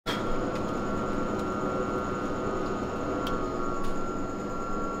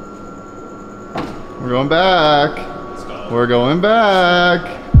We're going back. Let's go. We're going back.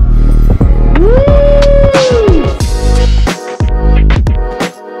 Woo!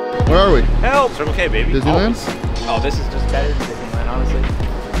 Where are we? Help! Circle K, baby. Disneyland? Oh, this is just better than Disneyland, honestly.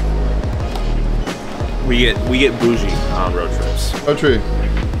 We get bougie on road trips. Oh, true.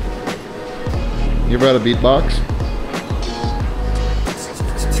 You ever had a beatbox?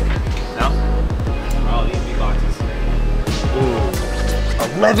 No? Oh, these beatboxes. Ooh.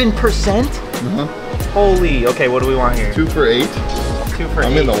 11%? Uh-huh. Holy. Okay, what do we want here? 2 for $8. 2 for $8.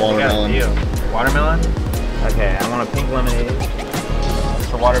 I'm in the watermelon. Watermelon? Okay, I want a pink lemonade.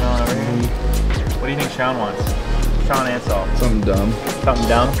 It's a watermelon over here. What do you think Sean wants? Sean Ansel. Something dumb. Something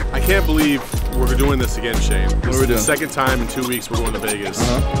dumb? I can't believe we're doing this again, Shane. What are we doing? The second time in 2 weeks we're going to Vegas.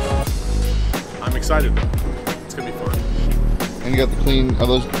 I'm excited though. It's gonna be fun. And you got the clean, are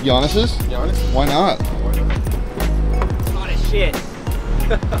those Giannis's? Giannis? Why not? Hot as shit.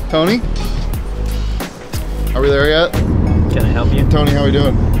 Tony? Are we there yet? Can I help you? Tony, how we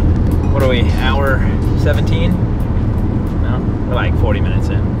doing? What are we, hour 17? No? We're like 40 minutes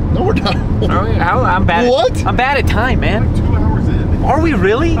in. No, we're not. Are we? I'm bad What? I'm bad at time, man. 2 hours in. Are we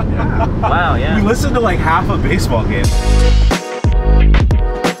really? Yeah. Wow, yeah. We listened to like half a baseball game.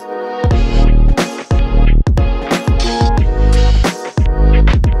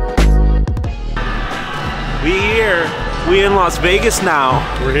 We in Las Vegas now.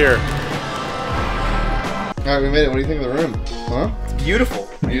 We're here. All right, we made it. What do you think of the room? Huh? Beautiful.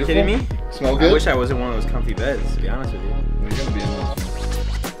 Are you Beautiful? kidding me? Smell good? I wish I was in one of those comfy beds, to be honest with you. You're gonna be in this one.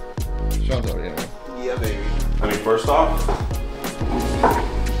 Sean's already in it. Yeah, baby. I mean, first off,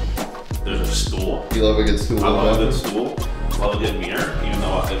 there's a stool. You love a good stool. I love a good stool. Love a good mirror, even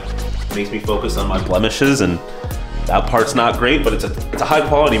though it makes me focus on my blemishes, and that part's not great, but it's a high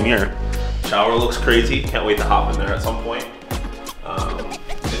quality mirror. Shower looks crazy. Can't wait to hop in there at some point.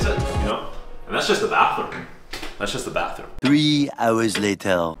 It's it, you know? And that's just the bathroom. That's just the bathroom. 3 hours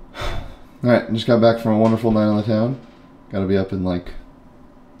later. All right, just got back from a wonderful night on the town. Gotta be up in like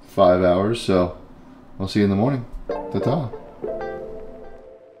 5 hours, so I'll see you in the morning. Ta-ta.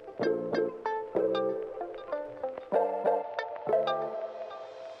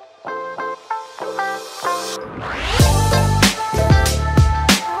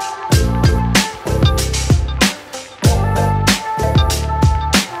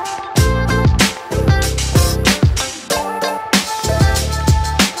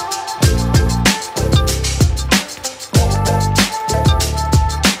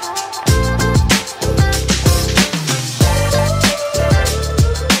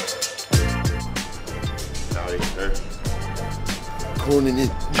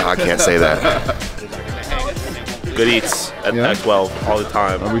 No, I can't say that. Good eats at Pac-12 all the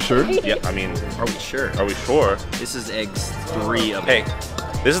time. Are we sure? Yeah, I mean, Are we sure? are we sure? This is eggs 3 of Hey,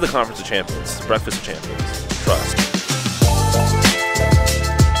 this is the Conference of Champions, Breakfast of Champions. Trust.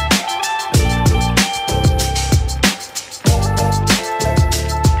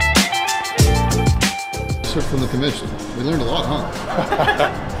 So from the commission, we learned a lot,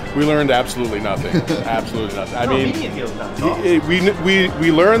 huh? We learned absolutely nothing. Absolutely nothing. I mean, we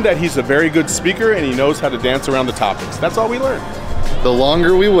learned that he's a very good speaker and he knows how to dance around the topics. That's all we learned. The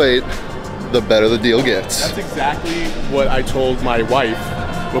longer we wait, the better the deal gets. That's exactly what I told my wife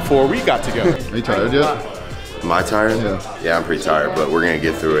before we got together. Are you tired yet? Am I tired? Yeah, I'm pretty tired, but we're gonna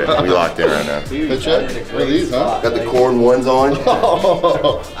get through it. We locked in right now. Hey, check. What are these, huh? Got the cord ones on.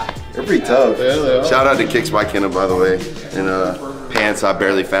 They're pretty tough. Yeah, they are. Shout out to Kicks by Kenna, by the way. And pants I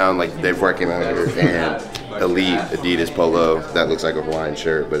barely found, like they're working on here. And Elite Adidas Polo. That looks like a Hawaiian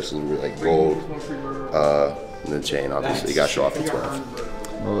shirt, but it's like gold. And the chain, obviously, you got to show off the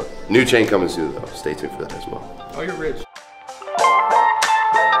 12. Love it. New chain coming soon, though. Stay tuned for that as well. Oh, you're rich.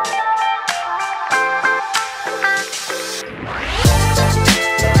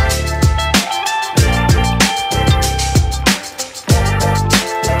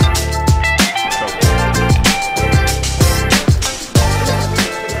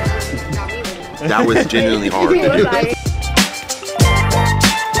 That was genuinely hard to do.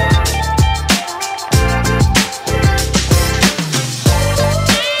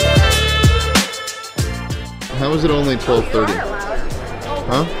 How is it only 12:30?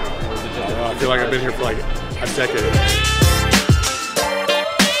 Huh? I feel like I've been here for like a decade.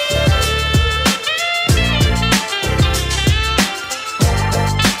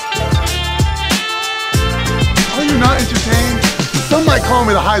 Are you not entertained? Some might call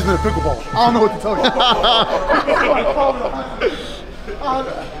me the Heisman of pickleball. I don't know what to tell you.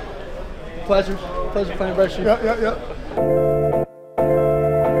 Pleasure playing brush. Yep.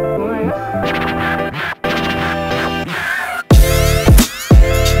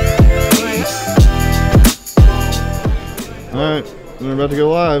 we're about to go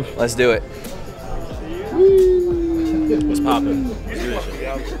live. Let's do it. What's poppin'?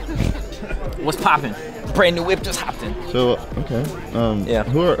 What's poppin'? Brand new whip just hopped in. So, okay. Yeah.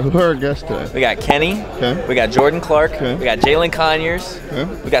 Who are our guests today? We got Kenny. Okay. We got Jordan Clark. Okay. We got Jalin Conyers. Okay.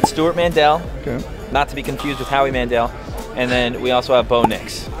 We got Stewart Mandel. Okay. Not to be confused with Howie Mandel. And then we also have Bo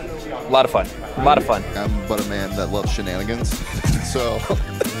Nix. A lot of fun. A lot of fun. I'm but a man that loves shenanigans. So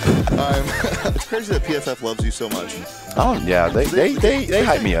it's crazy that PFF loves you so much. Oh yeah, they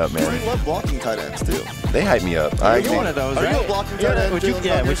hype me up, You man. love blocking tight ends too. They hype me up. You're one of those, Are right? you a blocking tight end? Would you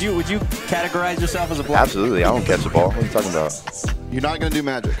Jalen Conyers? categorize yourself as a blocker? Absolutely, I don't catch the ball. What are you talking about? You're not gonna do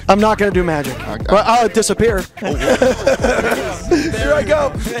magic. I'm not gonna do magic. But I'll disappear. Here I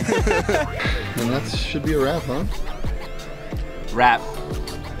go. And that should be a wrap, huh? Wrap.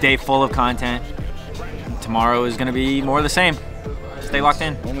 Day full of content. Tomorrow is going to be more of the same. Stay locked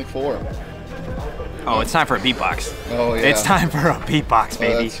in. Only 4. Oh, it's time for a beatbox. Oh, yeah. It's time for a beatbox,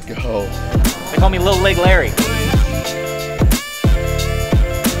 baby. Let's go. They call me Little Leg Larry.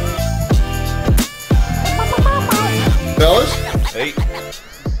 Fellas, Hey.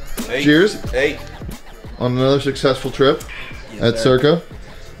 cheers Hey. on another successful trip at Circa.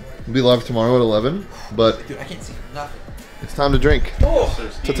 We'll be live tomorrow at 11, but I can't see nothing. it's time to drink.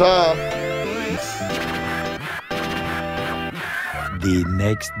 Ta-ta! The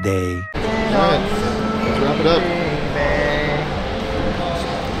next day. Alright, let's wrap it up.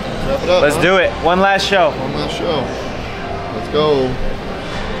 Wrap it up. Let's huh? do it. One last show. One last show. Let's go.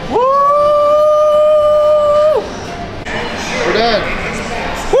 Woo! We're done.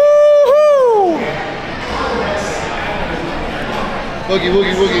 Woo-hoo! Boogie,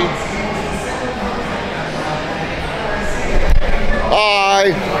 woogie, woogie.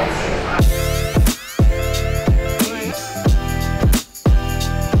 Bye.